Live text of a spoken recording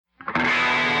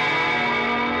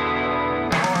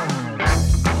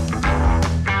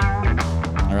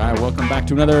welcome back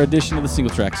to another edition of the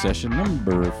SingleTrack Session,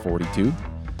 number 42.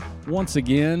 Once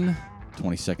again,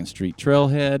 22nd Street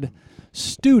Trailhead,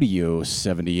 Studio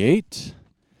 78.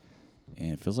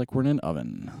 And it feels like we're in an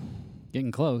oven.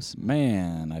 Getting close.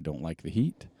 Man, I don't like the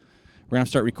heat. We're going to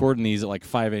start recording these at like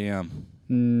 5 a.m.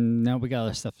 No, we got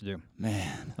other stuff to do.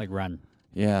 Man. Like run.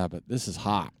 Yeah, but this is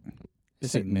hot.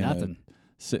 This ain't nothing.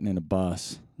 Sitting in a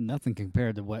bus. Nothing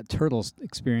compared to what Turtle's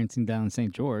experiencing down in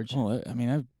St. George. Well, I mean,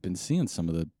 I've been seeing some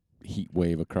of the heat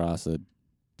wave across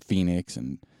Phoenix,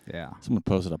 and someone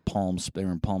posted they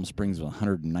were in Palm Springs with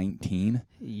 119.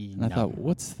 And I thought,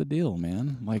 what's the deal,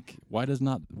 man? Like, why does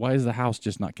the house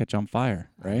just not catch on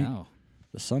fire, right? No.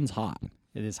 The sun's hot.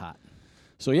 It is hot.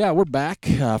 So, yeah, we're back,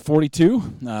 42.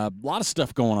 A lot of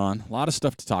stuff going on, a lot of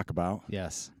stuff to talk about.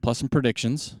 Yes. Plus some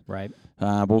predictions. Right.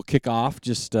 But we'll kick off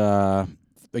just,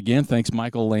 again, thanks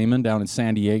Michael Lehman down in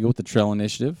San Diego with the Trail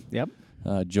Initiative. Yep.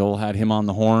 Joel had him on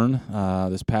the horn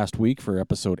this past week for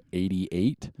episode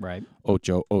 88. Right.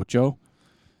 Ocho.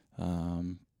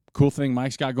 Cool thing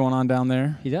Mike's got going on down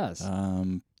there. He does.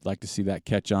 Like to see that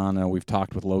catch on. We've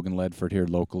talked with Logan Ledford here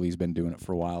locally. He's been doing it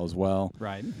for a while as well.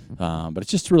 Right. But it's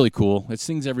just really cool. It's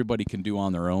things everybody can do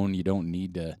on their own. You don't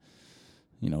need to,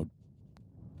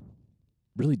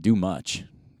 really do much.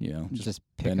 Just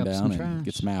pick bend up down some trash. and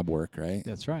get some ab work, right?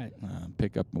 That's right.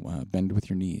 Pick up, bend with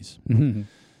your knees.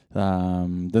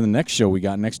 Then the next show we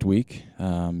got next week,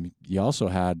 you also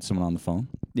had someone on the phone.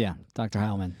 Yeah, Dr.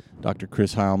 Heilman. Dr.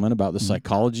 Chris Heilman about the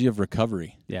psychology of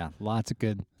recovery. Yeah, lots of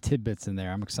good tidbits in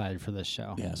there. I'm excited for this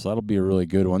show. Yeah, so that'll be a really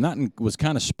good one. That was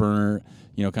kind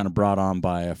of brought on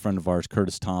by a friend of ours,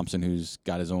 Curtis Thompson, who's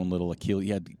got his own little Achilles.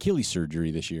 He had Achilles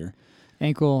surgery this year.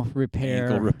 Ankle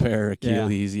repair,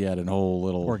 Achilles. Yeah. He had a whole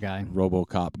little poor guy.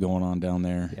 RoboCop going on down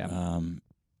there. Yeah.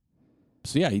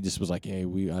 So, yeah, he just was like, hey,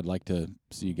 I'd like to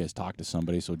see you guys talk to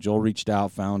somebody. So Joel reached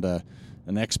out, found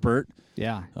an expert.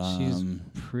 Yeah, she's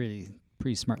pretty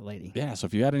smart lady. Yeah, so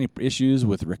if you had any issues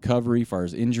with recovery as far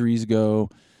as injuries go,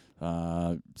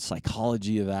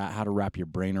 psychology of that, how to wrap your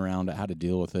brain around it, how to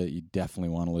deal with it, you definitely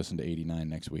want to listen to 89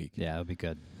 next week. Yeah, it'll be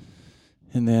good.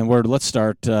 And then let's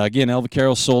start. Again, El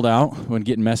Vaquero sold out. We're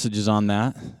getting messages on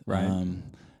that. Right.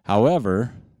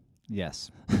 However...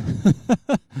 Yes.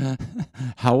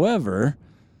 However,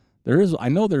 I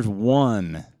know there's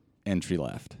one entry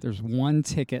left. There's one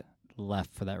ticket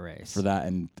left for that race.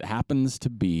 And it happens to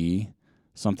be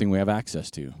something we have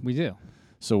access to. We do.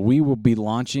 So we will be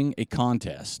launching a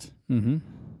contest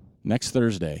next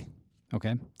Thursday.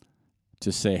 Okay.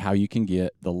 To say how you can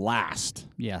get the last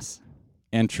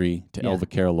entry to El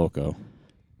Vaquero Loco.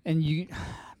 And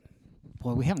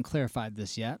we haven't clarified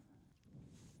this yet.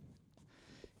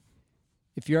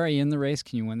 If you're already in the race,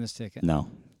 can you win this ticket? No.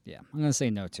 Yeah, I'm going to say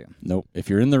no, too. Nope. If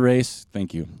you're in the race,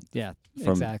 thank you. Yeah,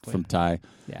 exactly. From Ty.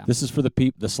 Yeah. This is for the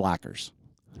slackers.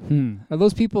 Are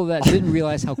those people that didn't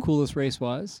realize how cool this race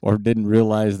was? Or didn't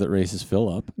realize that races fill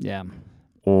up. Yeah.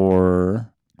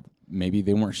 Or maybe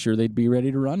they weren't sure they'd be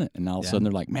ready to run it. And all of a sudden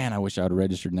they're like, man, I wish I would have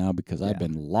registered now because I've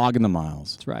been logging the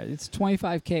miles. That's right. It's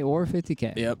 25K or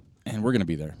 50K. Yep. And we're going to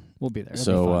be there. We'll be there.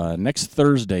 So next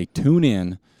Thursday, tune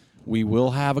in. We will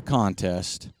have a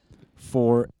contest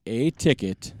for a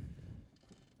ticket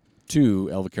to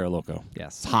El Vaquero Loco.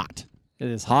 Yes. It's hot. It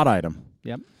is hot item.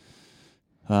 Yep.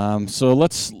 So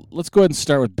let's go ahead and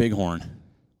start with Bighorn.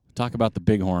 Talk about the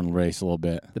Bighorn race a little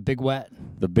bit. The big wet.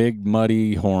 The big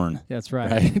muddy horn. That's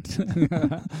right.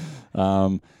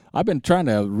 I've been trying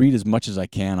to read as much as I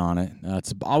can on it.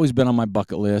 It's always been on my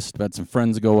bucket list. I've had some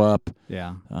friends go up.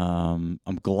 Yeah. I'm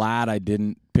glad I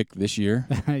didn't pick this year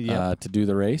to do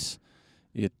the race.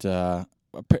 Now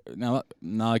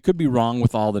I could be wrong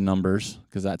with all the numbers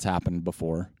because that's happened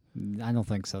before. I don't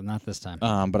think so. Not this time.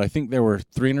 But I think there were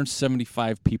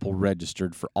 375 people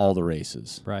registered for all the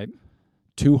races. Right.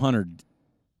 200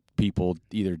 people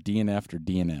either DNF'd or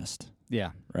DNS'd.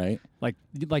 Yeah. Right? Like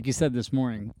you said this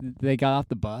morning, they got off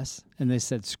the bus and they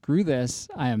said, screw this,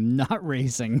 I am not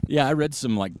racing. Yeah, I read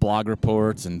some blog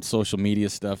reports and social media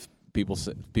stuff. People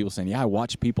saying, I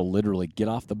watch people literally get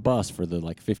off the bus for the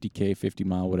 50K, 50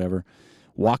 mile, whatever,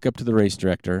 walk up to the race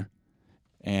director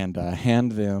and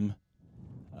hand them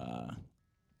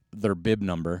their bib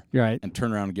number and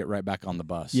turn around and get right back on the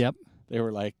bus. Yep. They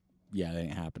were like, yeah, that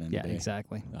ain't happening Yeah, today.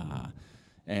 exactly.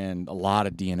 And a lot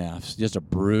of DNFs. Just a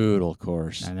brutal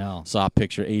course. I know. Saw a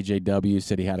picture. AJW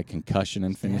said he had a concussion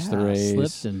and finished the race.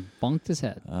 Slipped and bunked his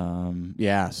head.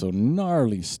 So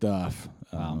gnarly stuff.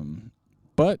 Wow.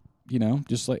 But,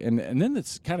 just and then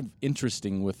it's kind of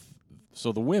interesting with,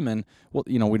 so the women,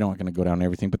 we don't going to go down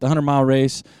everything, but the 100-mile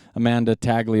race, Amanda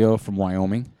Taglio from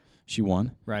Wyoming She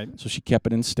won. Right. So she kept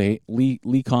it in state.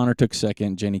 Lee Connor took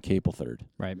second. Jenny Capel third.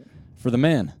 Right. For the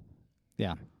men.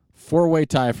 Yeah. 4-way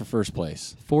tie for first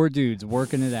place. 4 dudes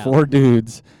working it out. 4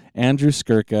 dudes. Andrew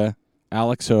Skirka,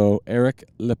 Alex Ho, Aric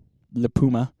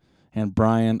Lepuma, and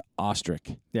Brian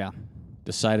Ostrick. Yeah.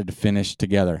 Decided to finish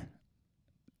together.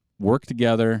 Work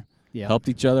together. Yeah. Helped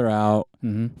each other out.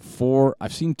 Mm-hmm. 4,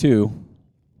 I've seen 2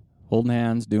 holding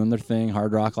hands, doing their thing,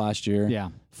 Hard Rock last year. Yeah.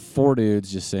 4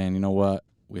 dudes just saying, you know what,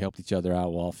 we helped each other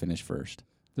out, we'll all finish first.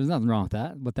 There's nothing wrong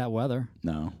with that weather.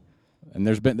 No. And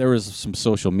there was some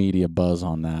social media buzz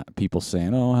on that. People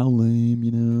saying, oh, how lame,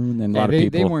 you know. And then a lot of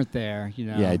people. They weren't there, you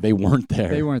know. Yeah, they weren't there.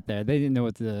 They weren't there. They didn't know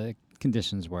what the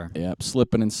conditions were. Yep,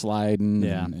 slipping and sliding.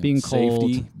 Yeah, and being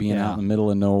safety, cold. being out in the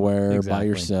middle of nowhere by Exactly.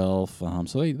 yourself.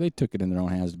 So they took it in their own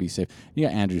hands to be safe. You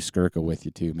got Andrew Skirka with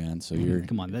you too, man. So you're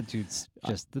Come on, that dude's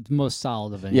just the most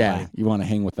solid of anybody. yeah. You want to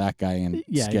hang with that guy in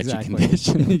sketchy exactly.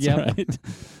 conditions, Yep.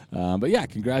 right? But yeah,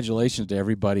 congratulations to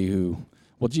everybody who,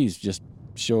 just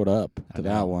showed up to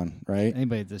that one, right?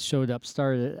 Anybody that showed up,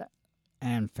 started,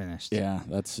 and finished. Yeah,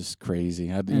 that's just crazy.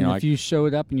 If you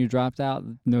showed up and you dropped out,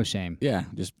 no shame. Yeah,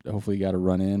 just hopefully you got a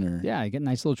run in or Yeah, you get a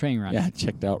nice little train run. yeah,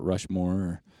 checked out Rushmore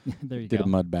or There you did go. a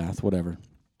mud bath, whatever.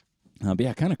 But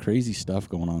yeah, kind of crazy stuff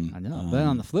going on. I know. But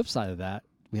on the flip side of that,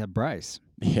 we had Bryce.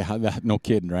 Yeah, no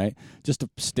kidding, right? Just a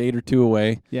state or 2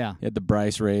 away. Yeah. You had the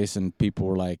Bryce race, and people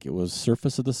were like, it was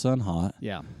surface of the sun hot.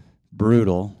 Yeah.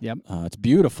 Brutal. Yep. It's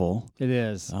beautiful. It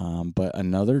is. But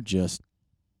another just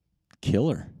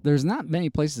killer. There's not many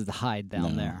places to hide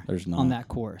down there. There's not. On that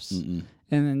course. Mm-mm.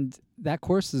 And that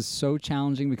course is so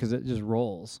challenging because it just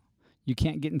rolls. You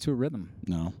can't get into a rhythm.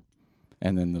 No.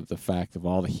 And then the fact of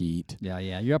all the heat. Yeah.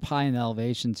 You're up high in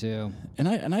elevation, too. And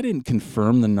I didn't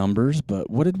confirm the numbers, but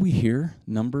what did we hear?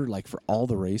 For all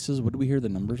the races? What did we hear the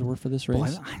numbers were for this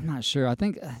race? Boy, I'm not sure. I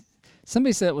think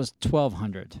somebody said it was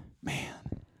 1,200. Man.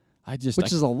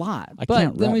 Which is a lot.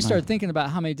 But then we start thinking about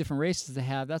how many different races they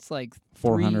have. That's like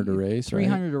 400 a race,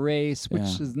 300 right? a race,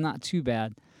 which is not too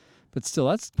bad. But still,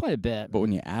 that's quite a bit. But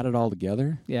when you add it all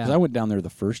together, yeah. Because I went down there the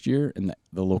first year, and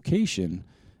the location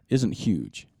isn't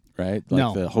huge, right? Like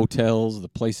no. The hotels, the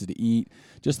places to eat.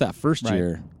 Just that first right.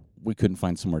 year, we couldn't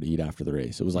find somewhere to eat after the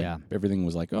race. It was like everything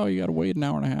was like, oh, you got to wait an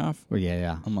hour and a half. Well,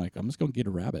 yeah. I'm like, I'm just going to get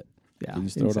a rabbit. Yeah, and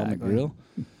just throw it on the grill.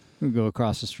 We go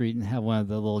across the street and have one of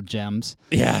the little gems.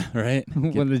 Yeah, right.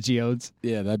 One of the geodes.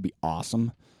 Yeah, that'd be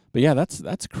awesome. But yeah,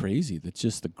 that's crazy. That's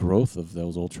just the growth of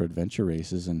those ultra adventure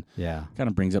races, and kind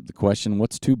of brings up the question: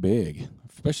 what's too big,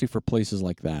 especially for places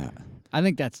like that? I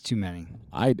think that's too many.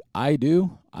 I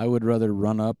do. I would rather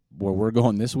run up where we're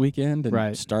going this weekend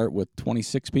and start with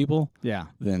 26 people. Yeah.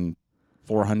 Than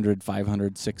 400,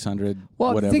 500, 600.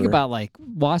 Well, whatever. think about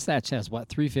Wasatch has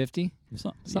 350,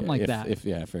 something like that. If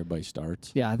everybody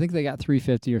starts. Yeah, I think they got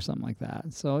 350 or something like that.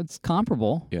 So it's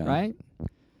comparable, right?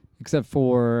 Except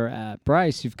for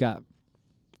Bryce, you've got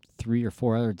 3 or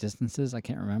 4 other distances. I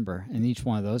can't remember, and each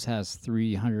one of those has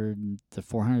 300 to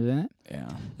 400 in it. Yeah,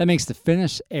 that makes the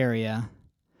finish area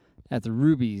at the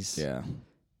Rubies a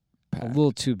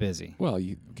little too busy. Well,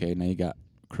 now you got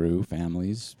crew,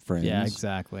 families, friends. Yeah,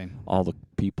 exactly. All the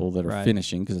people that are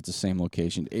finishing because it's the same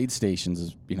location. Aid stations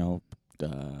is,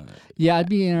 I'd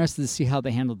be interested to see how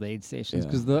they handle the aid stations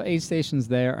because the aid stations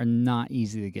there are not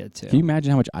easy to get to. Can you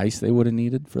imagine how much ice they would have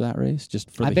needed for that race?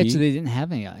 Just for I bet you they didn't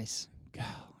have any ice.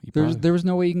 There was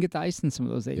no way you can get the ice in some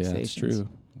of those aid stations. Yeah, that's true.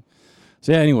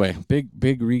 So anyway,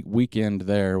 big weekend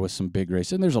there with some big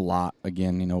races, and there's a lot.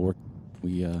 Again,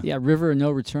 River No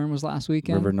Return was last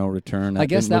weekend. River No Return. I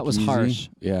guess that was harsh.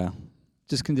 Yeah.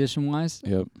 Just condition-wise.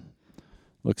 Yep.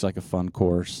 Looks like a fun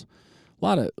course. A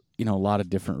lot of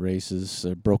different races.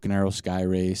 Broken Arrow Sky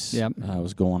Race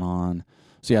was going on.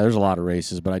 So there's a lot of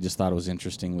races, but I just thought it was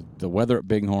interesting with the weather at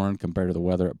Bighorn compared to the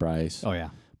weather at Bryce. Oh yeah.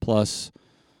 Plus,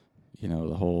 the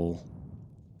whole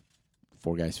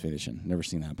 4 guys finishing. Never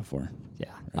seen that before. Yeah,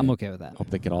 right? I'm okay with that. Hope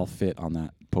they could all fit on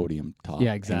that podium top.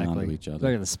 Yeah, exactly. Onto each other.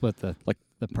 They're gonna split the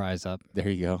prize up. There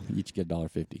you go. Each get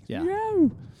 $1.50. Yeah.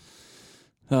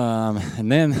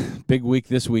 And then big week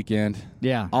this weekend.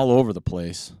 Yeah. All over the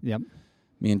place. Yep.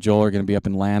 Me and Joel are going to be up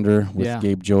in Lander with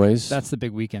Gabe Joyce. That's the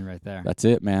big weekend right there. That's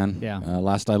it, man. Yeah.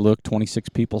 Last I looked, 26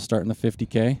 people starting the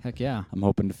 50K. Heck yeah. I'm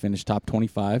hoping to finish top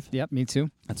 25. Yep, me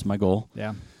too. That's my goal.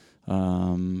 Yeah.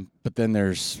 But then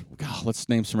let's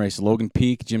name some races. Logan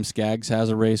Peak, Jim Skaggs has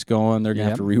a race going. They're going to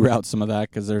have to reroute some of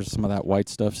that because there's some of that white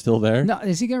stuff still there. No,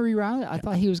 is he going to reroute it? I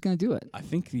thought he was going to do it. I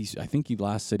think he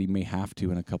last said he may have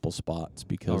to in a couple spots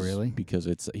because. Oh, really? Because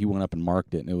he went up and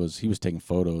marked it, and he was taking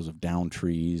photos of down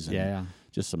trees and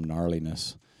just some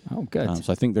gnarliness. Oh, good.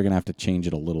 So I think they're going to have to change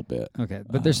it a little bit. Okay,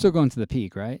 but they're still going to the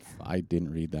peak, right? I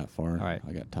didn't read that far. All right.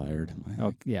 I got tired.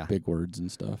 Yeah. Big words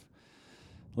and stuff.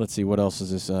 Let's see, what else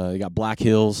is this? You got Black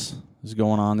Hills is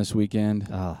going on this weekend.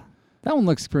 That one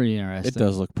looks pretty interesting. It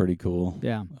does look pretty cool.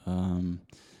 Yeah.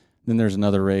 Then there's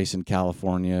another race in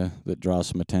California that draws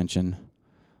some attention.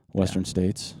 Western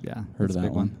States. Yeah. Heard of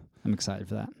that one? I'm excited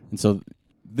for that. And so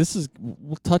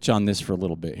we'll touch on this for a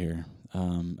little bit here.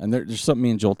 And there's something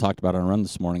me and Joel talked about on a run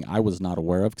this morning I was not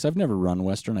aware of because I've never run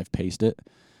Western. I've paced it,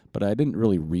 but I didn't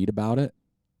really read about it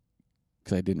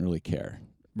because I didn't really care.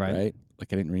 Right?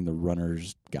 Like I didn't read the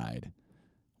runner's guide.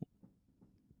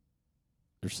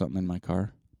 There's something in my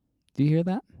car. Do you hear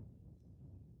that?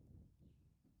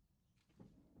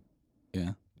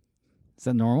 Yeah. Is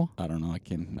that normal? I don't know. I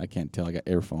can't tell. I got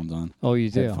earphones on. Oh, you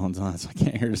do? Headphones on, so I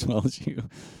can't hear as well as you.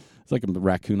 It's like a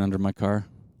raccoon under my car.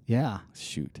 Yeah.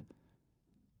 Shoot.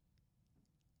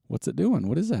 What's it doing?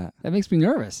 What is that? That makes me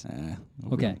nervous.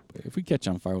 Okay. If we catch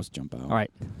on fire, let's jump out. All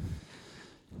right.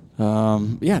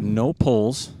 No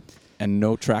poles and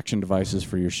no traction devices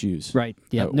for your shoes. Right.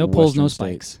 Yeah. No poles, no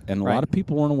spikes. And a lot of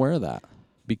people weren't aware of that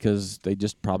because they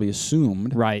just probably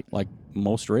assumed, like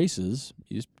most races,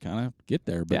 you just kind of get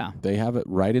there. But they have it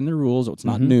right in their rules. It's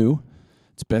not new.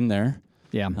 It's been there.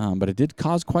 Yeah. But it did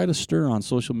cause quite a stir on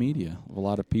social media of a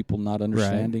lot of people not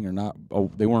understanding or not. Oh,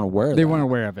 they weren't aware of it. They weren't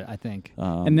aware of it, I think.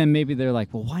 And then maybe they're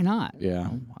like, well, why not? Yeah.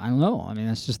 I don't know. I mean,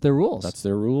 that's just their rules. That's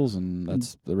their rules, and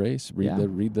that's the race.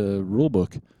 Read the rule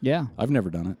book. Yeah. I've never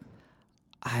done it.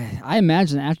 I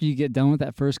imagine after you get done with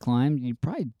that first climb, you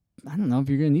probably, I don't know if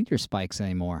you're going to need your spikes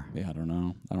anymore. Yeah, I don't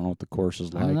know. I don't know what the course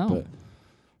is like, but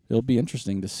it'll be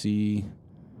interesting to see.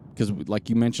 Because like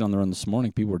you mentioned on the run this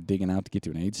morning, people were digging out to get to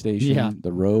an aid station,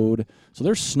 the road. So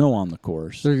there's snow on the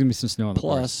course. There's going to be some snow on the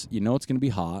course. Plus, you know it's going to be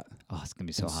hot. Oh, it's going to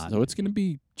be so hot. So it's going to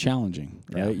be challenging,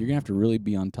 right? Yeah. You're going to have to really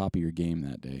be on top of your game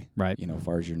that day. Right. You know, as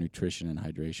far as your nutrition and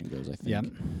hydration goes, I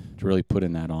think, to really put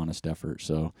in that honest effort.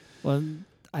 So, well,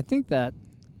 I think that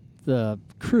the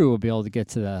crew will be able to get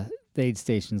to the aid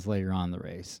stations later on in the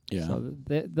race. Yeah. So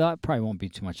that probably won't be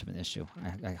too much of an issue.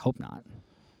 I hope not.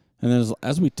 And then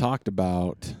as we talked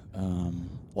about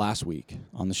last week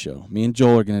on the show, me and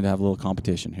Joel are going to have a little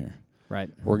competition here. Right.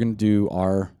 We're going to do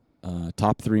our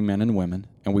top 3 men and women,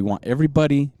 and we want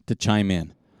everybody to chime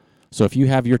in. So if you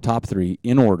have your top 3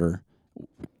 in order,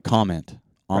 comment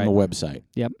on the website.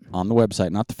 Yep. On the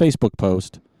website, not the Facebook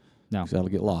post. No. Because that'll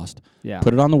get lost. Yeah.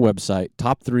 Put it on the website.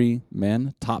 Top 3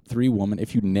 men, top 3 women.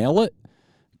 If you nail it,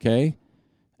 okay,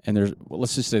 and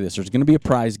let's just say this, there's going to be a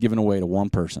prize given away to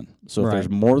one person. So if there's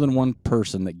more than one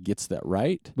person that gets that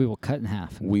right, we will cut in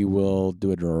half. We will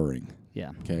do a drawing.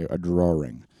 Yeah. Okay, a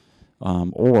drawing.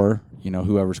 Or,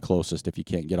 whoever's closest, if you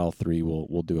can't get all 3,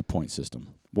 we'll do a point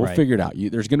system. We'll figure it out.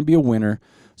 There's going to be a winner.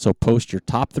 So post your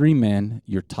top 3 men,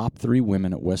 your top 3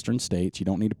 women at Western States. You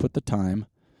don't need to put the time.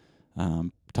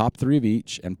 Top 3 of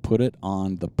each, and put it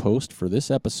on the post for this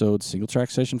episode,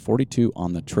 SingleTrack Session 42,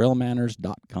 on the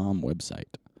TrailManners.com website.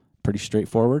 Pretty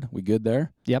straightforward. We good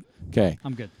there? Yep. Okay.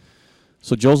 I'm good.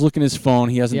 So Joel's looking at his phone.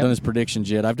 He hasn't done his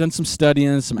predictions yet. I've done some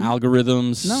studying, some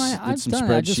algorithms. No, I've some done spreadsheets.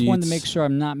 it. I just wanted to make sure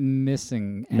I'm not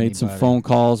missing anybody. Made some phone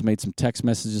calls, made some text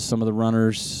messages, some of the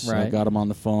runners. Right. I got them on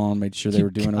the phone, made sure they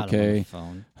were doing okay.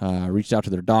 Reached out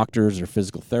to their doctors, their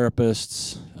physical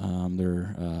therapists,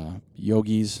 their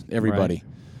yogis, everybody. Right.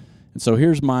 And so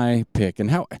here's my pick. And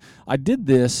how I did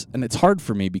this, and it's hard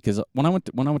for me because when I went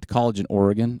to college in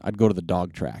Oregon, I'd go to the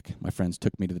dog track. My friends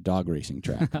took me to the dog racing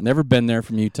track. Never been there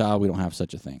from Utah. We don't have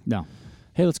such a thing. No.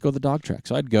 Hey, let's go to the dog track.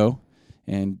 So I'd go,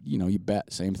 and you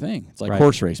bet, same thing. It's like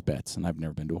horse race bets, and I've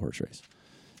never been to a horse race.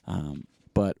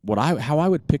 But how I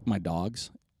would pick my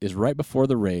dogs is right before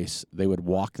the race, they would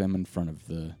walk them in front of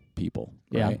the people,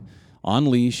 right? Yeah.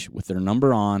 On leash with their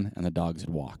number on, and the dogs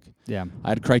would walk. Yeah. I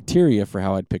had criteria for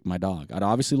how I'd pick my dog. I'd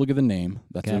obviously look at the name.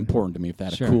 That's important to me if they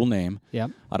had a cool name.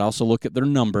 Yep. I'd also look at their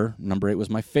number. Number 8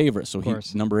 was my favorite, so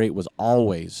number 8 was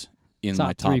always in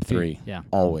my top 3. Yeah.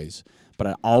 Always. But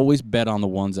I always bet on the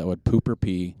ones that would poop or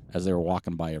pee as they were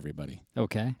walking by everybody.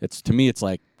 Okay. To me, it's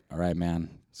like, all right, man.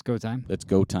 It's go time. It's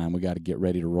go time. We got to get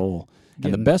ready to roll.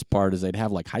 And the best part is they'd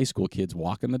have like high school kids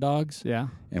walking the dogs. Yeah.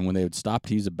 And when they would stop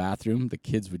to use a bathroom, the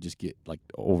kids would just get like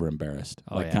over embarrassed.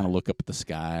 Kind of look up at the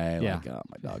sky. Yeah. Like, oh,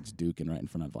 my dog's duking right in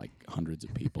front of like hundreds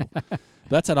of people.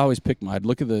 That's how I'd always pick I'd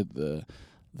look at the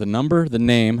number, the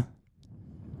name,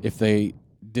 if they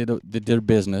did their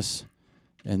business,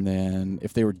 and then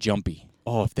if they were jumpy.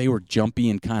 Oh, if they were jumpy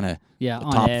and kind of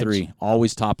top edge. 3,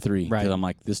 always top 3. Right. Because I'm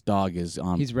like, this dog is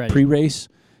on ready. Pre-race.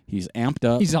 He's amped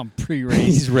up. He's on pre-race.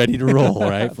 He's ready to roll,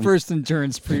 right? First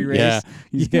endurance pre-race. Yeah.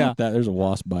 He's got that. There's a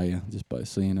wasp by you, just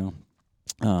so you know.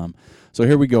 So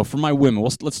here we go. For my women,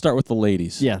 let's start with the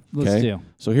ladies. Yeah, let's do.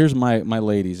 So here's my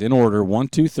ladies in order: 1,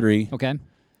 2, 3. Okay.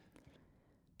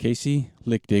 Casey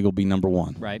Lichtig will be number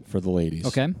 1. Right. For the ladies.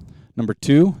 Okay. Number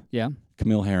 2. Yeah.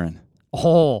 Camille Herron.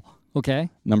 Oh. Okay.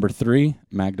 Number 3.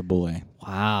 Magda Boulet.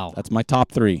 Wow. That's my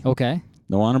top 3. Okay.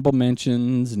 No honorable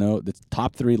mentions. No, the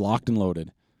top 3 locked and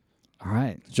loaded. All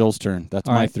right. Joel's turn. That's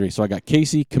All my right. 3. So I got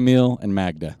Casey, Camille, and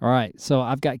Magda. All right. So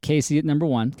I've got Casey at number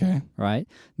 1. Okay. All right.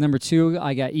 Number 2,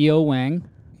 I got E.O. Wang.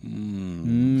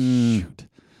 Shoot.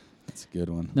 That's a good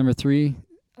one. Number 3,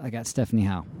 I got Stephanie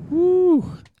Howe.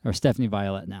 Woo. Or Stephanie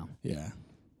Violet now. Yeah.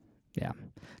 Yeah.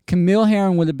 Camille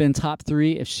Herron would have been top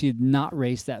 3 if she had not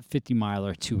raced that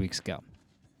 50-miler 2 weeks ago.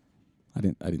 I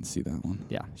didn't see that one.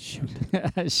 Yeah. Shoot.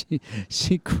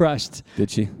 she crushed. Did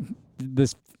she?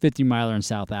 This 50-miler in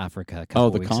South Africa.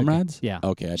 The Comrades? Ago. Yeah.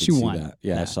 Okay, I did she see won that.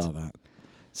 Yeah, that. I saw that.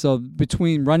 So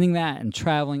between running that and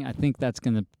traveling, I think that's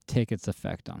going to take its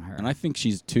effect on her. And I think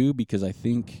she's 2 because I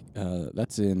think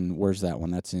that's in, where's that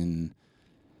one? That's in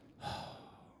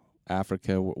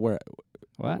Africa.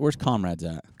 Where's Comrades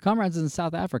at? Comrades in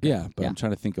South Africa. Yeah, but I'm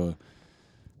trying to think of.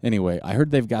 Anyway, I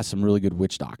heard they've got some really good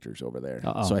witch doctors over there.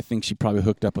 Uh-oh. So I think she probably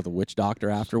hooked up with a witch doctor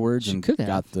afterwards She and could have.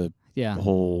 got the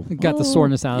whole... Got the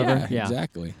soreness out of her. Yeah,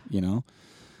 exactly. You know?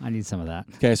 I need some of that.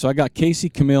 Okay, so I got Casey,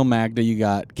 Camille, Magda. You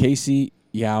got Casey,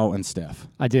 Yao, and Steph.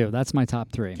 I do. That's my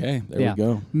top 3. Okay, there we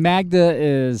go. Magda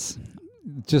is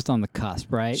just on the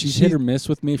cusp, right? She's hit or miss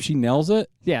with me. If she nails it...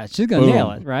 Yeah, she's going to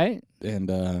nail it, right? And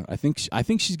I think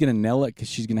she's going to nail it because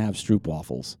she's going to have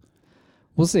stroopwafels.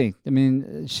 We'll see. I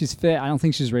mean, she's fit. I don't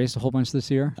think she's raced a whole bunch this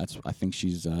year. I think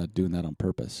she's doing that on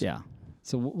purpose. Yeah.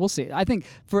 So we'll see. I think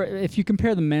if you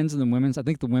compare the men's and the women's, I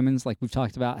think the women's, like we've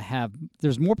talked about,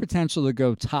 there's more potential to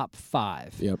go top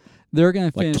 5. Yep. They're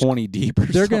going to finish 20 deep or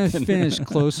They're going to finish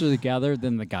closer together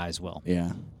than the guys will.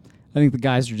 Yeah. I think the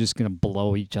guys are just going to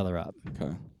blow each other up.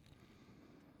 Okay.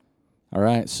 All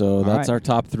right, so that's our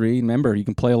top 3. Remember, you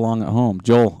can play along at home.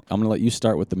 Joel, I'm going to let you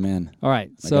start with the men. All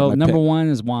right, so number 1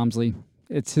 is Walmsley.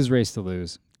 It's his race to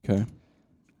lose. Okay.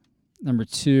 Number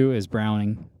 2 is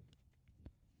Browning.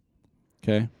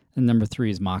 Okay. And number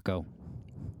 3 is Mako.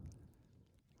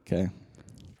 Okay.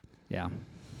 Yeah.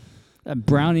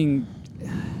 Browning,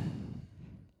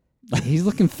 he's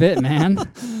looking fit, man.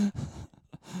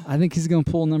 I think he's going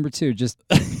to pull number 2 just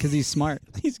because he's smart.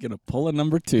 He's going to pull a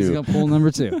number 2. He's going to pull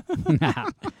number 2.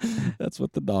 That's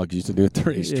what the dogs used to do at the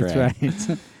racetrack. That's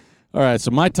right. All right,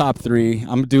 so my top 3,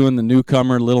 I'm doing the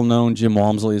newcomer, little-known Jim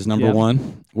Walmsley is number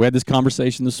 1. We had this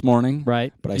conversation this morning.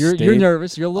 Right. But you're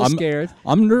nervous. You're a little scared.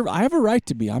 I'm nervous. I have a right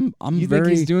to be. You think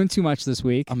he's doing too much this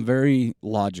week? I'm very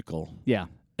logical. Yeah.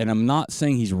 And I'm not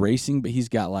saying he's racing, but he's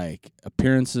got, like,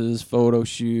 appearances, photo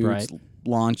shoots,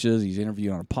 launches. He's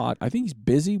interviewed on a pod. I think he's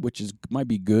busy, which might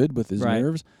be good with his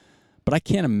nerves. But I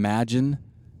can't imagine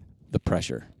the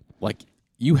pressure. Like,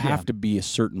 you have to be a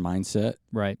certain mindset.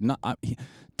 Right.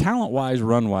 Talent-wise,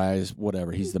 run-wise,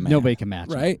 whatever, he's the man. Nobody can match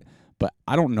him. Right? But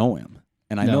I don't know him.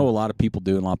 And I know a lot of people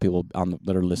do, and a lot of people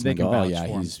that are listening go, oh, yeah,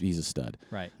 he's a stud.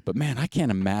 Right. But, man, I can't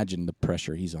imagine the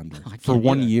pressure he's under for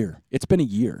 1 year. It's been a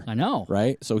year. I know.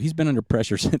 Right? So he's been under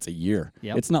pressure since a year.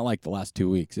 Yep. It's not like the last 2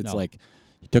 weeks. It's like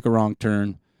you took a wrong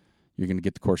turn, you're going to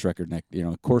get the course record,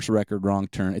 course record, wrong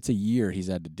turn. It's a year he's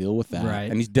had to deal with that. Right.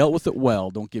 And he's dealt with it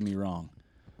well, don't get me wrong.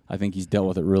 I think he's dealt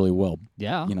with it really well.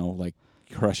 Yeah. Like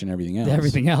crushing everything else.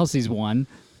 Everything else he's won.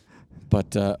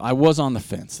 But I was on the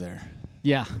fence there.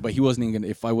 Yeah. But he wasn't even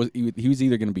going to, he was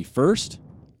either going to be first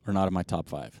or not in my top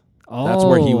 5. Oh, that's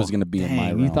where he was going to be in my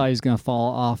realm. You thought he was going to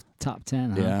fall off top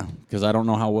 10, huh? Yeah, because I don't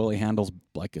know how well he handles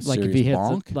like a serious if he hits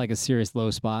bonk. like a serious low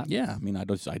spot. Yeah, I mean, I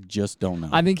just don't know.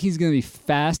 I think he's going to be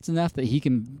fast enough that he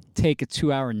can take a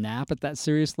 2-hour nap at that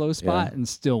serious low spot and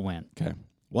still win. Okay.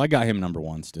 Well, I got him number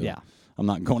 1 still. Yeah. I'm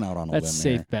not going out on a limb. That's a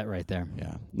safe bet right there.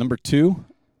 Yeah. Number 2,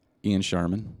 Ian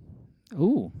Sharman.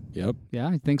 Ooh. Yep. Yeah,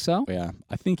 I think so. Yeah.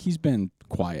 I think he's been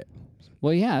quiet.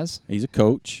 Well, he has. He's a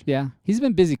coach. Yeah. He's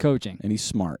been busy coaching. And he's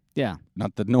smart. Yeah.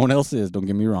 Not that no one else is, don't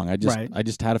get me wrong. I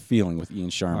just had a feeling with Ian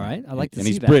Sharman. All right. I like to see that. And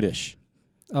he's that. British.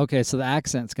 Okay, so the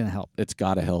accent's going to help. It's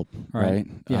got to help, All right?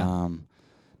 Yeah.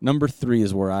 Number 3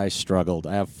 is where I struggled.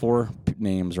 I have 4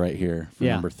 names right here for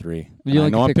number 3. You I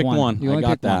know I picked one. You I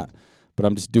got that. But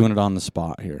I'm just doing it on the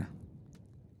spot here.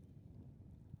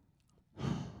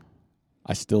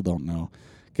 I still don't know.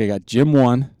 Okay, I got Jim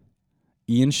 1,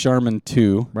 Ian Sharman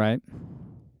 2. Right.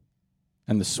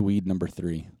 And the Swede number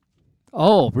 3.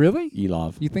 Oh, really?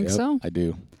 Elov. You think so? I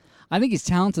do. I think he's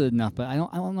talented enough, but I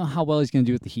don't know how well he's going to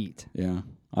do with the heat. Yeah,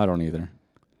 I don't either.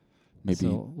 Maybe.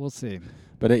 So we'll see.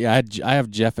 But I have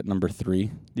Jeff at number 3.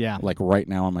 Yeah. Like right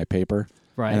now on my paper.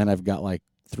 Right. And then I've got like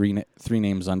three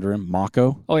names under him: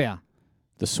 Mako. Oh yeah.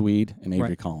 The Swede, and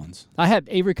Avery Collins. I had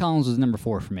Avery Collins was number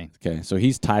 4 for me. Okay, so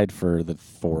he's tied for the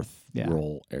 4th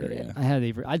role area. Yeah, I had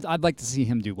Avery. I'd like to see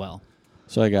him do well.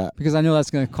 So because I know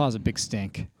that's going to cause a big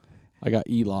stink. I got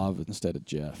Elov instead of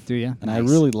Jeff. Do you? And nice. I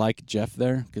really like Jeff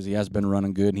there because he has been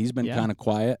running good, and he's been kind of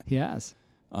quiet. He has.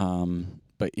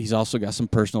 But he's also got some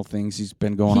personal things he's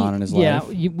been going on in his life.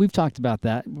 Yeah, we've talked about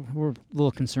that. We're a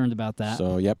little concerned about that.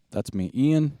 So, yep, that's me.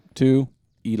 Ian, 2,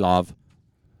 Elov,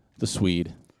 the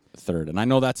Swede, 3rd. And I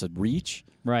know that's a reach,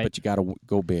 right? But you got to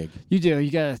go big. You do.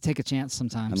 You got to take a chance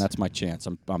sometimes. And that's my chance.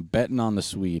 I'm betting on the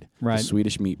Swede. Right. The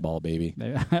Swedish meatball, baby.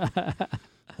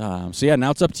 So, yeah, now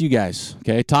it's up to you guys.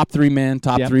 Okay, top 3 men,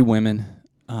 top 3 women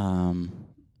on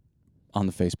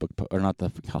the Facebook or not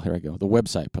the here I go, the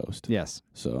website post. Yes.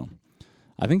 So,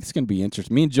 I think it's going to be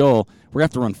interesting. Me and Joel, we're going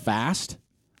to have to run fast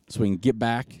so we can get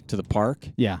back to the park.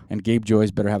 Yeah. And Gabe Joyce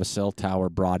better have a cell tower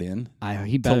brought in.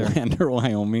 He better. To Lander,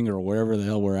 Wyoming, or wherever the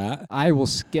hell we're at. I will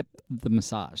skip the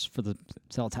massage for the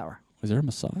cell tower. Is there a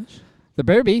massage? There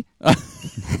better be.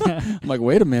 I'm like,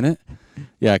 wait a minute.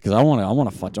 Yeah, because I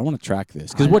want to track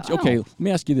this. Because okay, let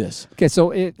me ask you this. Okay,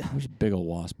 so there's a big old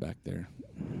wasp back there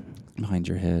behind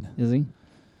your head. Is he?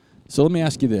 So let me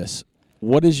ask you this: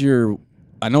 what is your?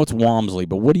 I know it's Walmsley,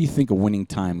 but what do you think a winning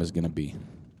time is going to be?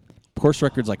 Course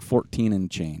record's like 14 and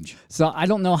change. So I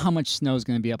don't know how much snow is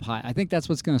going to be up high. I think that's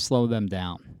what's going to slow them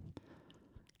down. I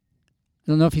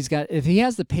don't know if he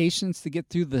has the patience to get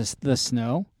through the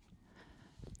snow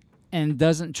and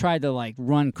doesn't try to like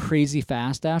run crazy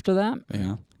fast after that.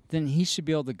 Yeah. Then he should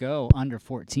be able to go under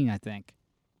 14, I think.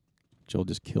 Joel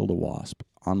just killed a wasp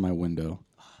on my window.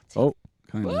 Oh,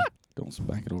 kind of. Don't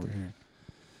smack it over here.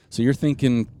 So you're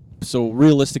thinking,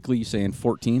 realistically you're saying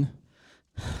 14?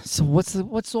 So what's the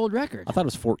old record? I thought it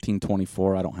was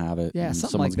 14:24. I don't have it. Yeah,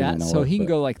 something like that. So he can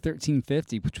go like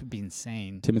 13:50, which would be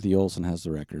insane. Timothy Olson has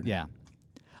the record. Yeah.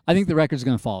 I think the record's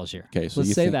going to fall this year. Okay, so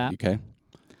let's say that. Okay.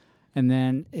 And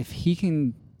then if he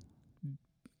can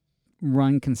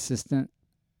run consistent,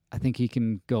 I think he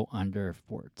can go under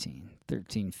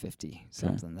 13:50,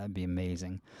 something. Okay. That'd be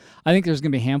amazing. I think there's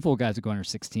going to be a handful of guys that go under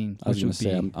 16. I was going to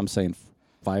say, I'm saying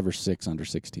 5 or 6 under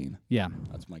 16. Yeah.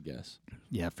 That's my guess.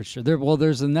 Yeah, for sure.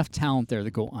 There's enough talent there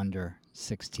to go under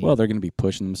 16. Well, they're going to be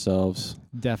pushing themselves.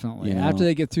 Definitely. You know? After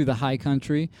they get through the high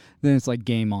country, then it's like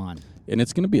game on. And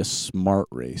it's going to be a smart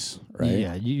race, right?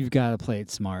 Yeah, you've got to play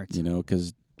it smart. You know,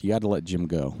 because you got to let Jim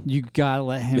go. You got to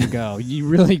let him go. You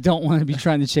really don't want to be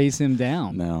trying to chase him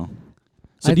down. No.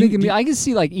 So I can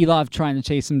see like Elov trying to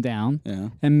chase him down. Yeah.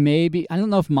 And maybe, I don't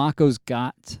know if Mako's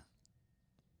got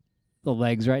the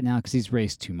legs right now because he's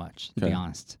raced too much, to be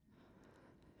honest.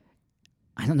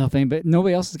 I don't know if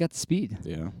nobody else has got the speed.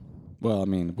 Yeah. Well, I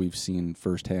mean, we've seen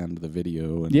firsthand the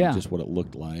video and just what it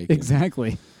looked like.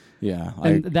 Exactly.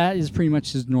 And that is pretty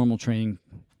much his normal training.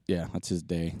 Yeah, that's his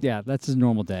day. Yeah, that's his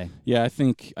normal day. Yeah, I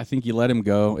think you let him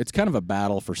go. It's kind of a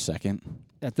battle for second.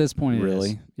 At this point,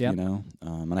 really, it is. Yep. You know,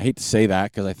 and I hate to say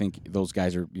that because I think those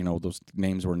guys are, those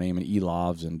names we're naming,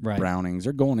 Elovs and Brownings,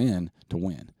 they're going in to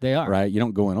win. They are. Right? You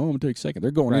don't go in, I'm going to take second.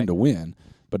 They're going in to win,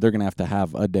 but they're going to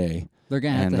have a day. They're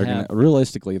going to have to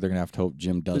realistically, they're going to have to hope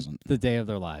Jim doesn't. The day of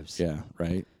their lives. Yeah,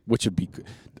 right? Which would be,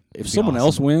 if someone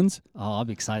else wins. Oh, I'll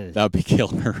be excited. That would be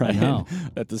killer, right? I know.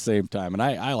 At the same time. And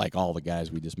I like all the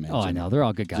guys we just mentioned. Oh, I know. They're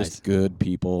all good guys. Just good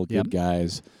people, good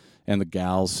guys. And the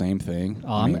gals, same thing.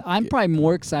 Oh, I'm probably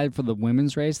more excited for the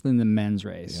women's race than the men's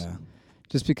race. Yeah.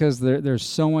 Just because there's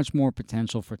so much more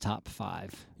potential for top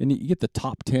 5. And you get the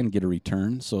top 10 get a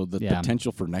return, so the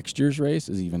potential for next year's race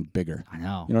is even bigger. I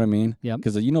know. You know what I mean? Yep.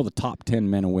 Because the top 10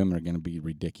 men and women are going to be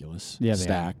ridiculous,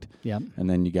 stacked. Yep. And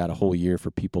then you got a whole year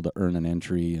for people to earn an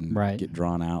entry and right. get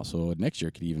drawn out. So next year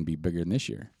could even be bigger than this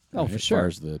year. Oh, for sure.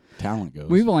 As far as the talent goes.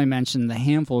 We've only mentioned the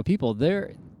handful of people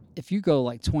there. If you go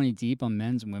like 20 deep on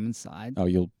men's and women's side,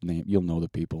 you'll know the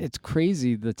people. It's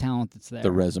crazy the talent that's there.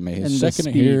 The resume, and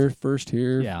second here, first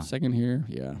here, second here,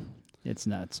 it's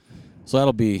nuts. So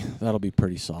that'll be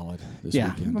pretty solid this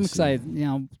weekend. I'm excited.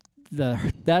 You know,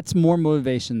 that's more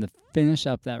motivation to finish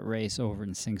up that race over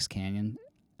in Sinks Canyon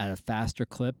at a faster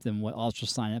clip than what Ultra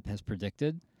Signup has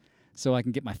predicted. So I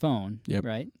can get my phone,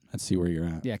 right? Let's see where you're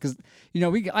at. Yeah, because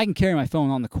I can carry my phone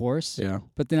on the course. Yeah,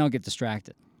 but then I'll get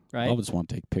distracted. Right? I just want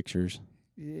to take pictures.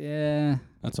 Yeah.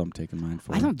 That's what I'm taking mine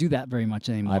for. I don't do that very much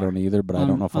anymore. I don't either, but I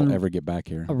don't know if I'll ever get back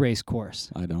here. A race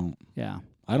course. I don't. Yeah.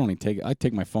 I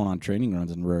take my phone on training runs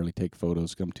and rarely take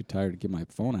photos because I'm too tired to get my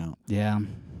phone out. Yeah.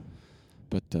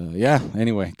 But,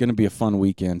 anyway, going to be a fun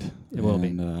weekend. It will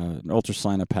be. Ultra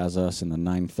Sign-Up has us in the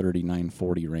 9:30,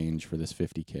 9:40 range for this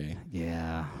 50K.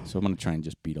 Yeah. So I'm going to try and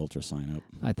just beat Ultra Sign-Up.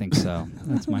 I think so.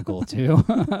 That's my goal, too.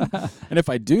 And if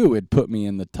I do, it'd put me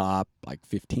in the top,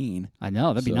 15. I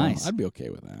know. That'd be nice. I'd be okay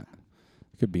with that.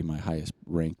 Could be my highest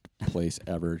ranked place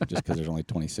ever just because there's only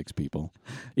 26 people.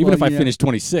 Even if I finish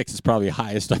 26, it's probably the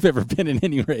highest I've ever been in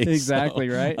any race. Exactly,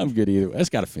 so right? I'm good either way. It's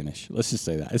got to finish. Let's just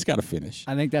say that. It's got to finish.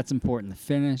 I think that's important, to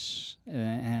finish,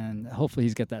 and hopefully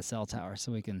he's got that cell tower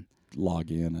so we can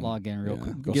log in real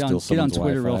quick. Go get on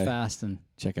Twitter real fast and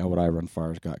check out what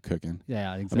iRunFar's got cooking.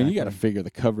 Yeah, exactly. I mean, you got to figure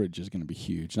the coverage is going to be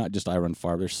huge. Not just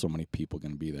iRunFar. There's so many people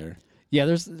going to be there. Yeah,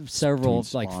 there's several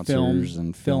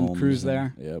film crews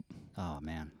there. Yep. Oh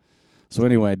man. So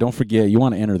anyway, don't forget, you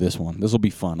want to enter this one. This will be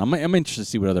fun. I'm interested to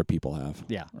see what other people have.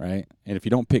 Yeah. Right? And if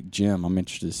you don't pick Jim, I'm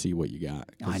interested to see what you got.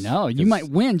 I know. You might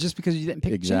win just because you didn't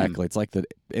pick Exactly. Jim. It's like the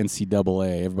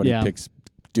NCAA. Everybody picks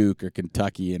Duke or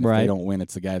Kentucky, and if they don't win,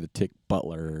 it's the guy that ticked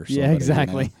Butler or something. Yeah,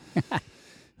 exactly.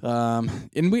 I'm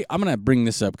going to bring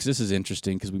this up because this is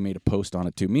interesting because we made a post on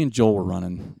it too. Me and Joel were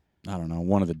running, I don't know,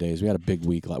 one of the days. We had a big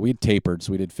week. We had tapered,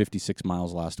 so we did 56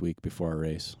 miles last week before our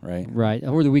race, right? Right.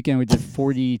 Over the weekend, we did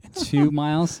 42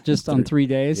 miles just on 3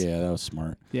 days. Yeah, that was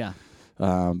smart. Yeah.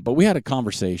 But we had a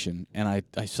conversation, and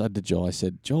I said to Joel,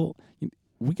 Joel,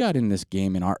 we got in this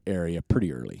game in our area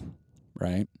pretty early,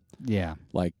 right? Yeah.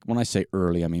 Like, when I say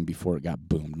early, I mean before it got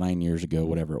boomed, 9 years ago,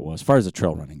 whatever it was, as far as the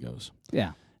trail running goes.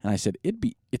 Yeah. And I said,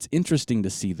 it's interesting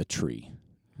to see the tree.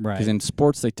 Right. Because in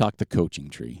sports, they talk the coaching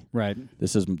tree. Right.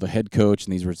 This is the head coach,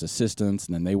 and these were his assistants,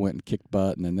 and then they went and kicked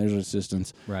butt, and then there's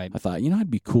assistants. Right. I thought, it'd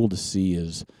be cool to see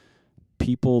is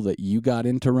people that you got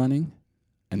into running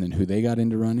and then who they got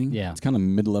into running. Yeah. It's kind of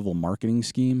mid-level marketing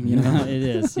scheme, you know? It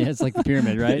is. Yeah, it's like the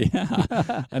pyramid, right?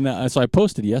 Yeah. And so I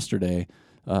posted yesterday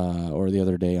or the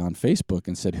other day on Facebook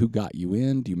and said, who got you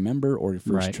in? Do you remember? Or your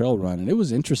first trail run? And it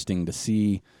was interesting to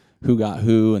see who got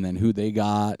who and then who they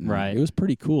got. And it was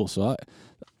pretty cool. So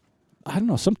I don't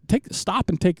know. Stop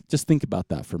and just think about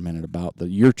that for a minute about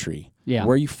your tree. Yeah.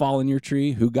 Where you fall in your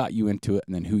tree, who got you into it,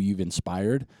 and then who you've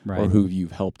inspired or who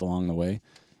you've helped along the way,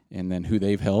 and then who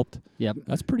they've helped. Yep.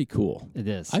 That's pretty cool. It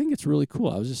is. I think it's really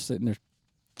cool. I was just sitting there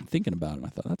thinking about it, and I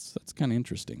thought that's kind of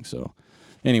interesting. So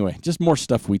anyway, just more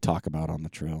stuff we talk about on the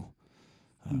trail.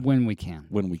 When we can.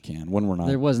 When we're not.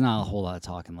 There was not a whole lot of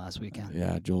talking last weekend.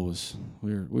 Yeah, Joel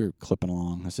we were clipping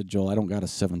along. I said, Joel, I don't got a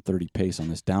 7:30 pace on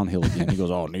this downhill again. He goes,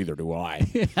 oh, neither do I.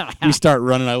 We start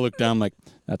running. I look down, I'm like,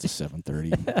 that's a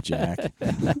 7:30, Jack.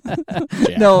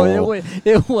 No,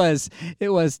 it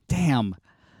was, damn.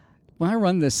 When I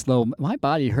run this slow, my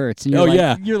body hurts.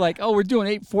 And you're like, oh, we're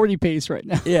doing 8:40 pace right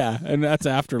now. Yeah, and that's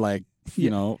after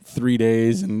 3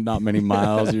 days and not many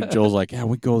miles. Joel's like, yeah,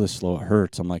 we go this slow, it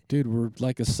hurts. I'm like, dude, we're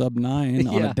like a sub-9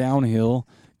 on a downhill.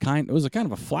 It was a kind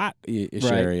of a flat-ish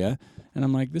area. And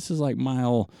I'm like, this is like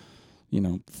mile,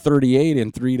 38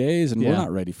 in 3 days, and we're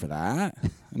not ready for that.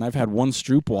 And I've had one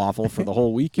Stroop waffle for the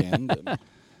whole weekend.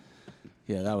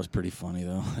 Yeah, that was pretty funny,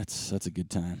 though. That's a good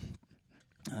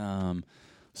time.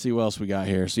 See what else we got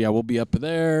here. So, yeah, we'll be up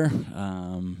there.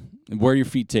 Where your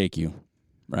feet take you,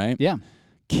 right? Yeah.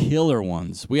 Killer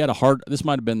ones. We had this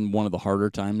might have been one of the harder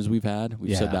times we've had.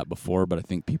 We've said that before, but I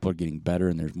think people are getting better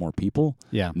and there's more people.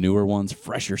 Yeah. Newer ones,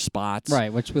 fresher spots.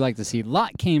 Right, which we like to see. A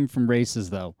lot came from races,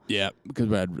 though. Yeah, because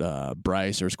we had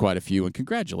Bryce. There's quite a few, and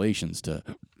congratulations to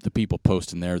the people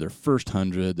posting their first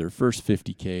 100, their first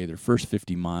 50K, their first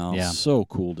 50 miles. Yeah. So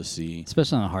cool to see.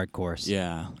 Especially on a hard course.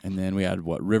 Yeah, and then we had,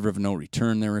 River of No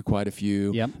Return. There were quite a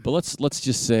few. Yep. But let's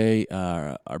just say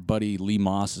our buddy Lee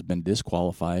Moss has been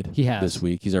disqualified this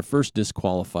week. He's our first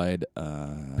disqualified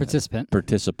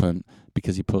participant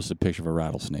because he posted a picture of a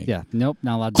rattlesnake. Yeah, nope,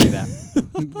 not allowed to do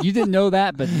that. You didn't know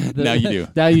that, but now you do.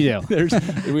 Now you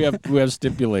do. We have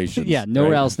stipulations. Yeah, no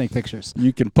rattlesnake pictures.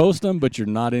 You can post them, but you're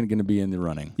not going to be in the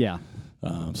running. Yeah.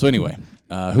 So anyway,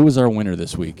 who was our winner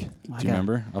this week? Do you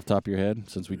remember off the top of your head?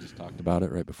 Since we just talked about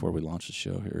it right before we launched the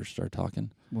show here, start talking.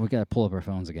 We got to pull up our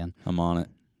phones again. I'm on it.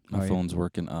 My phone's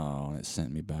working. Oh, it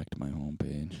sent me back to my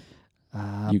homepage.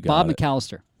 Bob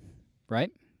McAllister,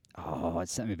 right? Oh, it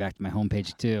sent me back to my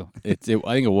homepage too. I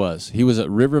think it was. He was at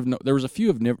River of No. There was a few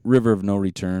of River of No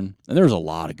Return, and there was a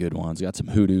lot of good ones. We got some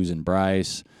Hoodoos and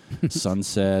Bryce,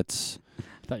 Sunsets.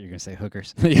 I thought you were gonna say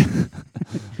hookers. Yeah.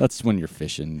 That's when you're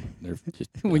fishing. They're just,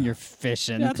 when you're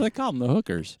fishing. Yeah, that's what I call them, the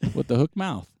hookers with the hook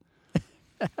mouth.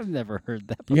 I've never heard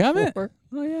that before. You haven't?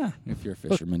 Oh, yeah. If you're a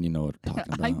fisherman, you know what I'm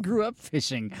talking about. I grew up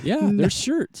fishing. Yeah, there's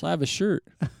shirts. I have a shirt.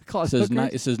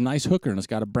 It says nice hooker, and it's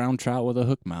got a brown trout with a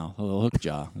hook mouth, a little hook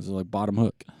jaw. It's like bottom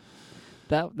hook.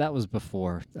 That was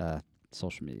before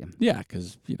social media. Yeah,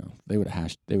 because they would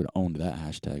have owned that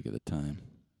hashtag at the time.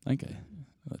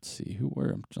 Let's see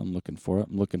I'm looking for it.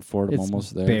 I'm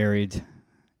almost there. Buried.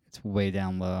 It's way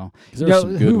down low. There were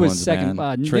some good who was ones, second?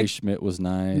 man. Trey Schmidt was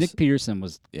nice. Nick Peterson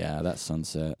was. Yeah, that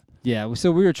sunset. Yeah,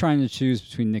 so we were trying to choose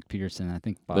between Nick Peterson and I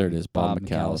think Bob. There it is, Bob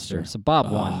McAllister. So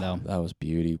Bob won, though. That was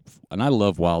beauty. And I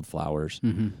love wildflowers.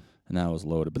 Mm-hmm. And that was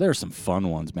loaded. But there were some fun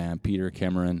ones, man. Peter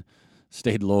Cameron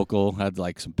stayed local, had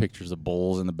like some pictures of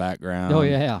bulls in the background. Oh,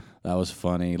 yeah. That was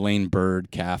funny. Lane Bird,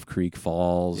 Calf Creek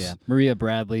Falls. Yeah. Maria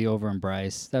Bradley over in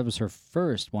Bryce. That was her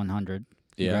first 100.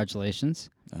 Congratulations.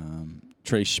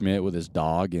 Trey Schmidt with his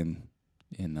dog in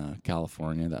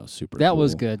California. That was super cool. That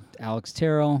was good. Alex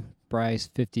Terrell. Bryce,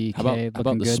 50K. How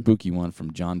about the good. spooky one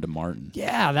from John DeMartin?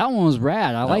 Yeah, that one was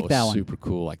rad. I like that one. Super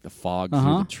cool, like the fog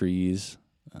through the trees.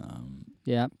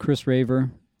 Yeah, Chris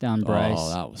Raver down Bryce.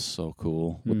 Oh, that was so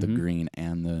cool with the green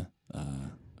and the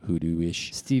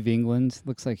hoodoo-ish. Steve England,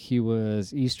 looks like he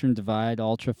was Eastern Divide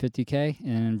Ultra 50K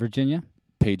in Virginia.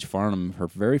 Paige Farnham, her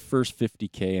very first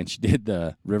 50K, and she did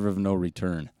the River of No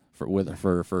Return for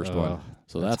her first one.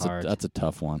 So that's a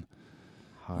tough one.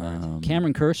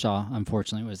 Cameron Kershaw,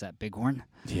 unfortunately, was that bighorn.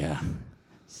 Yeah.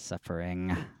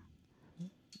 Suffering.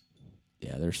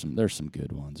 Yeah, there's some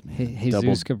good ones, man.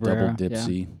 Jesus Cabrera. Double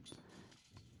Dipsy.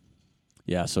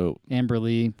 Yeah, so Amber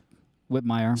Lee,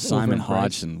 Whitmire. Simon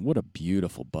Hodgson, what a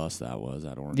beautiful bus that was,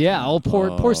 that orange. Yeah,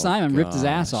 poor Simon ripped his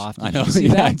ass off. I know.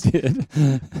 I did.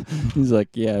 He's like,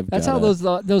 yeah. That's how those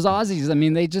Aussies, I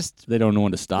mean, they don't know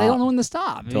when to stop. They don't know when to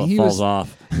stop. Until it falls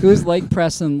off. He was leg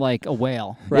pressing like a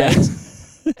whale, right? Yeah.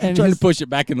 And trying to push it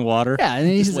back in the water. Yeah, and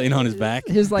he's laying on his back.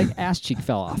 His like ass cheek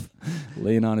fell off.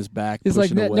 Laying on his back. He's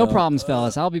like, no problems,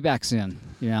 fellas. I'll be back soon.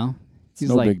 He's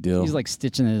no big deal. He's like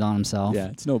stitching it on himself. Yeah,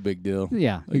 it's no big deal.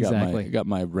 Yeah, exactly. I got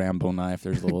my Rambo knife.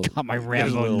 There's a little got my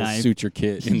Rambo knife suture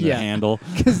kit in the handle.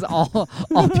 Because all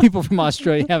people from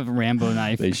Australia have a Rambo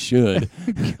knife. They should.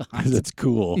 Because it's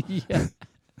cool. Yeah.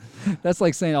 That's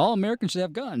like saying all Americans should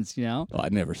have guns, Well,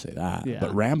 I'd never say that. Yeah.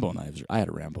 But Rambo knives, I had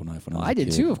a Rambo knife when I was a kid. I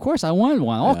did too, of course. I wanted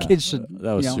one. All kids should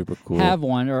super cool. Have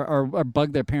one or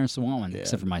bug their parents to want one,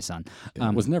 except for my son.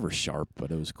 It was never sharp, but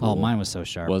it was cool. Oh, mine was so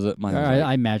sharp. Was it? Mine was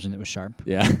I imagine it was sharp.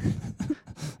 Yeah.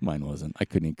 Mine wasn't. I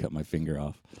couldn't even cut my finger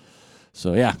off.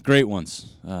 So, yeah, great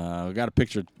ones. I got a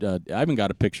picture. I even got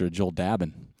a picture of Joel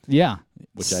Dabin. Yeah.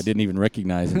 Which I didn't even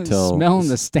recognize until. Smelling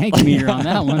the stank meter on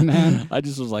that one, man. I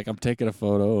just was like, I'm taking a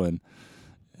photo, and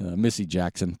Missy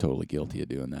Jackson, totally guilty of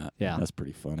doing that. Yeah. That's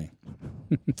pretty funny.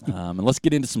 And let's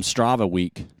get into some Strava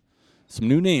week. Some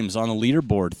new names on the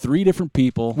leaderboard. 3 different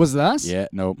people. Was it us? Yeah,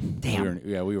 nope. Damn.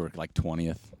 We were like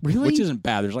 20th. Really? Which isn't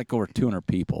bad. There's like over 200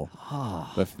 people. Oh.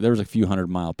 But there was a few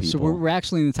 100-mile people. So we're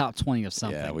actually in the top 20 of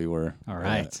something. Yeah, we were. All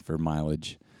right. For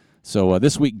mileage. So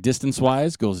this week,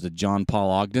 distance-wise, goes to John Paul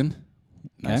Ogden.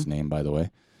 Nice name, by the way.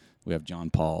 We have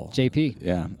John Paul. JP.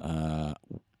 Yeah.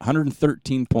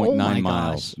 113.9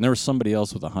 miles. And there was somebody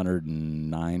else with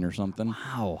 109 or something.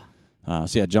 Wow.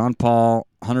 So, yeah, John Paul,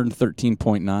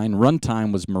 113.9. Run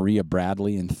time was Maria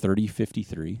Bradley in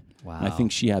 30:53. Wow. And I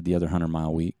think she had the other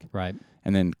 100-mile week. Right.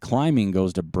 And then climbing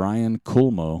goes to Brian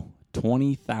Kulmo,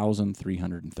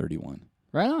 20,331.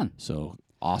 Right on. So,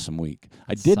 awesome week.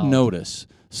 I did notice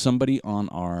somebody on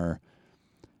our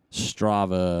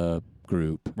Strava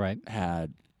group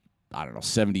had, I don't know,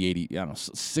 70, 80, I don't know,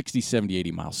 60, 70,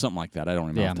 80 miles, something like that. I don't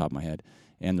remember off the top of my head.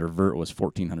 And their vert was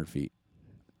 1,400 feet.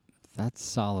 That's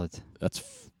solid.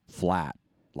 That's flat,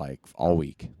 like all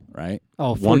week, right?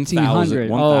 Oh, 1,400.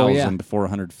 1,000 to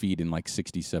 400 feet in like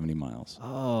 60, 70 miles.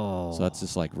 Oh. So that's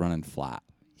just like running flat.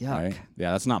 Yuck. Right?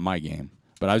 Yeah, that's not my game.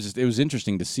 But it was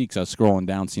interesting to see because I was scrolling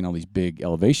down, seeing all these big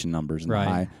elevation numbers in the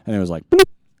high, and it was like, bloop.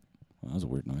 Well, that was a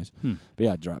weird noise. But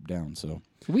yeah, it dropped down. So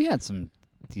we had some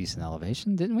decent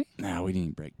elevation, didn't we? Nah, we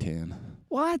didn't break 10.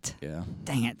 What? Yeah.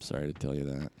 Dang it. Sorry to tell you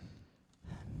that.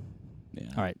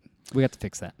 Yeah. All right. We have to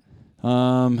fix that.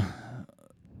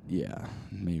 Yeah,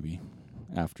 maybe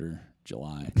after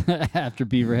July. After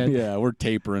Beaverhead. Yeah, we're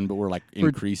tapering, but we're like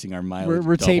increasing our mileage.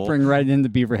 We're tapering right into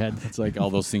Beaverhead. It's like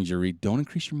all those things you read. Don't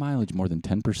increase your mileage more than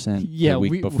 10%. Yeah, the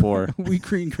week before. We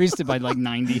increased it by like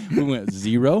 90. We went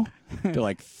 0 to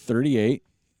like 38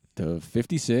 to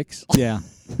 56. Yeah.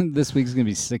 This week's going to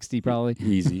be 60 probably.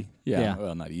 Easy. Yeah.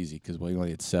 Well, not easy because we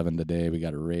only had 7 today. We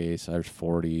got a race. There's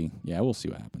 40. Yeah, we'll see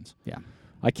what happens. Yeah.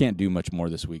 I can't do much more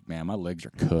this week, man. My legs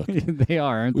are cooked. They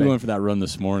are, aren't we they? went for that run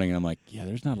this morning, and I'm like, yeah,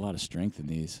 there's not a lot of strength in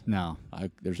these. No.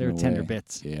 They're no tender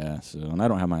bits. Yeah, and I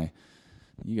don't have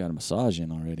you got a massage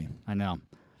in already. I know.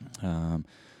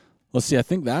 Let's see. I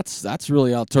think that's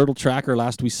really out. Turtle Tracker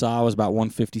last we saw was about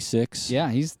 156.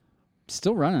 Yeah, he's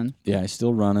Still running. Yeah, he's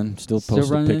still running. Still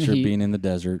posted a picture of being in the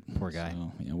desert. Poor guy.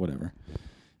 So, yeah, whatever.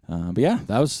 But yeah,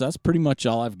 that's pretty much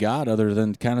all I've got other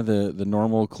than kind of the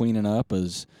normal cleaning up.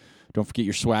 Is don't forget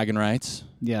your swagging rights.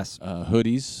 Yes.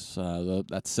 Hoodies.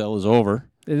 That sale is over.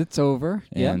 It's over.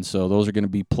 And so those are going to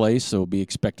be placed. So we'll be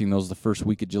expecting those the first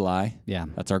week of July. Yeah.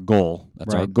 That's our goal.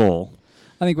 That's our goal.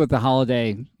 I think with the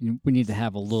holiday, we need to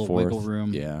have a little wiggle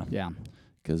room. Yeah. Yeah.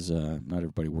 Because not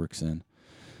everybody works in.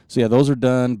 So, yeah, those are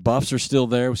done. Buffs are still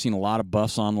there. We've seen a lot of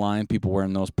buffs online. People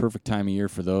wearing those. Perfect time of year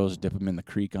for those. Dip them in the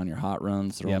creek on your hot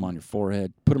runs. Throw them on your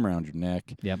forehead. Put them around your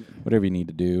neck. Yep. Whatever you need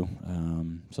to do.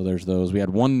 So there's those. We had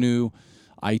one new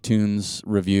iTunes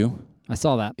review. I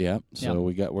saw that. Yeah. So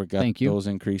we got those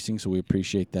increasing, so we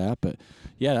appreciate that. But,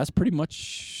 yeah, that's pretty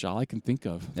much all I can think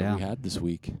of that we had this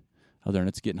week. Other than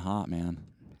it's getting hot, man.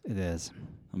 It is.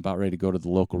 I'm about ready to go to the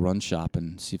local run shop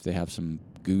and see if they have some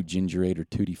Goo Gingerade or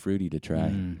Tutti Frutti to try.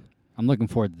 I'm looking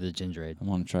forward to the Gingerade. I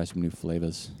want to try some new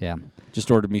flavors. Yeah.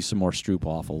 Just ordered me some more Stroop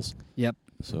waffles. Yep.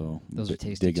 So those are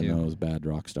tasty digging too. Those bad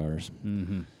rock stars.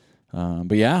 Mm-hmm.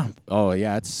 But yeah,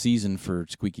 it's season for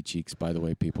squeaky cheeks. By the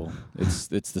way, people, it's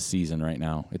the season right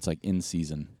now. It's like in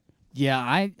season. Yeah,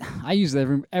 I use it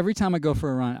every time I go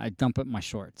for a run. I dump it in my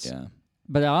shorts. Yeah.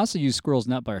 But I also use Squirrel's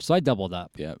nut butter, so I doubled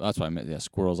up. Yeah, that's what I meant. Yeah,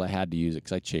 Squirrels. I had to use it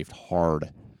because I chafed hard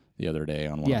the other day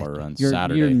on one of our runs.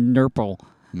 Saturday. You're nurple.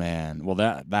 Man, well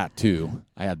that too.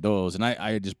 I had those, and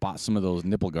I just bought some of those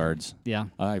nipple guards. Yeah.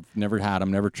 I've never had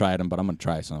them, never tried them, but I'm gonna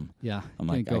try some. Yeah.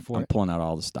 I'm pulling out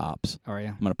all the stops. Oh yeah.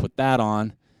 I'm gonna put that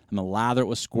on. I'm gonna lather it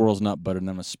with Squirrel's nut butter, and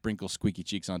then I'm gonna sprinkle squeaky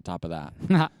cheeks on top of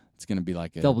that. It's gonna be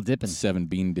like a double dipping 7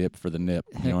 bean dip for the nip.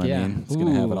 You know what I mean? It's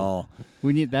gonna have it all.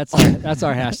 We need that's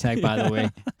our hashtag, by the way.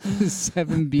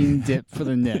 7 bean dip for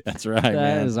the nip. That's right, man.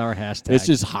 That is our hashtag. It's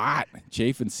just hot,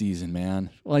 chafing season, man.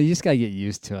 Well, you just gotta get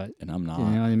used to it. And I'm not. You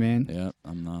know what I mean? Yeah,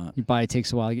 I'm not. Your body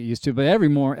takes a while to get used to it, but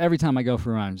every time I go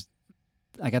for runs,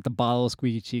 I got the bottle of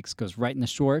Squeaky Cheeks, goes right in the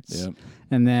shorts. Yep.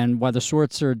 And then while the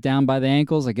shorts are down by the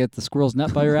ankles, I get the Squirrel's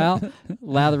nut butter out,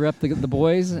 lather up the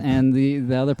boys and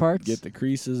the other parts. Get the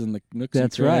creases and the nooks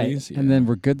That's and crannies. right. Yeah. And then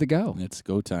we're good to go. It's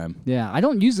go time. Yeah, I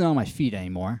don't use it on my feet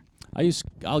anymore.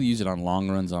 I'll use it on long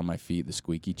runs on my feet, the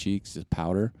Squeaky Cheeks, the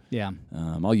powder. Yeah.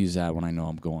 I'll use that when I know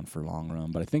I'm going for a long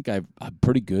run. But I think I'm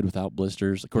pretty good without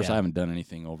blisters. Of course, I haven't done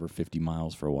anything over 50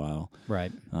 miles for a while.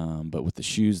 Right. But with the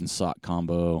shoes and sock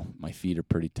combo, my feet are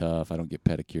pretty tough. I don't get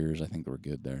pedicures. I think we're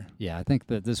good there. Yeah, I think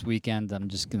that this weekend I'm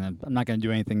not gonna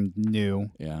do anything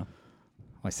new. Yeah.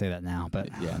 I say that now, but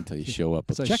yeah, until you show up.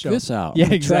 So check this out. Yeah,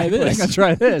 exactly. I'm gonna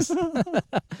try this.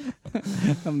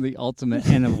 I'm the ultimate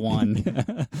N of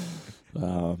one.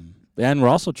 And we're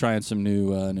also trying some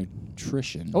new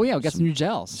nutrition. Oh yeah, we got some new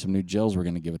gels. Some new gels we're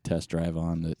gonna give a test drive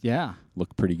on that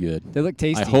look pretty good. They look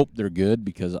tasty. I hope they're good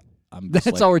because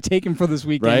that's all we're taking for this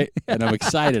weekend, right? And I'm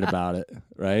excited about it,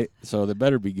 right? So they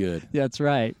better be good. Yeah, that's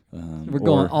right. We're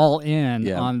going all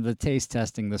in on the taste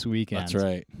testing this weekend. That's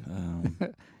right.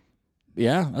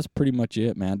 Yeah, that's pretty much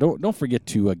it, man. Don't forget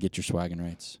to get your swagging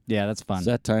rights. Yeah, that's fun. It's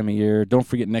that time of year. Don't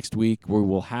forget next week we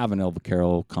will have an El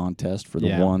Vaquero contest for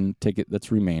the one ticket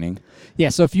that's remaining. Yeah,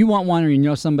 so if you want one or you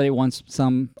know somebody wants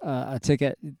a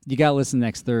ticket, you got to listen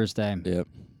next Thursday. Yep.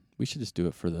 We should just do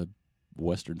it for the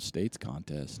Western States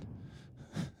contest.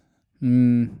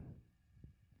 No,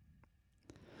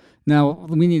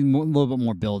 we need a little bit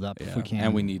more build-up if we can.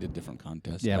 And we need a different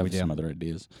contest. Yeah, we do. Some other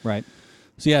ideas. Right.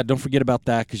 So, yeah, don't forget about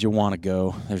that because you want to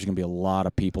go. There's going to be a lot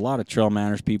of people, a lot of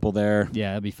TrailManners people there.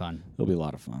 Yeah, it'll be fun. It'll be a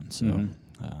lot of fun. So,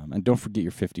 and don't forget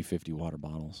your 50-50 water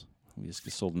bottles. We just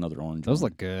sold another orange Those one.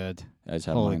 look good. I just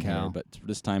have Holy mine cow. here, but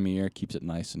this time of year keeps it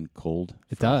nice and cold.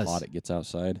 It does. How hot it gets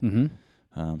outside. Mm-hmm.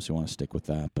 So you want to stick with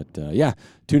that. But, yeah,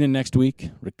 tune in next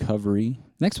week, recovery.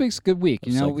 Next week's a good week.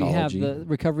 You know, psychology. we have the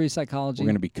recovery psychology. We're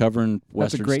going to be covering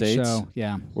Western States. That's a great show,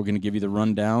 yeah. We're going to give you the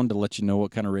rundown to let you know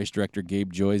what kind of race director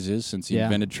Gabe Joyce is since he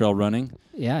invented trail running.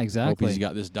 Yeah, exactly. Hope he's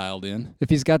got this dialed in. If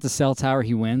he's got the cell tower,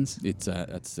 he wins.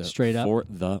 That's straight up for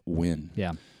the win.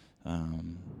 Yeah.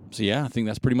 So, yeah, I think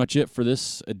that's pretty much it for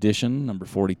this edition, number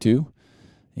 42.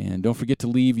 And don't forget to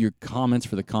leave your comments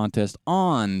for the contest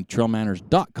on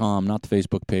trailmanners.com, not the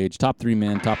Facebook page. Top 3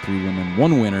 men, top 3 women,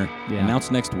 1 winner. Yeah.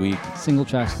 Announced next week.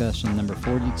 SingleTrack Session number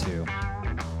 42.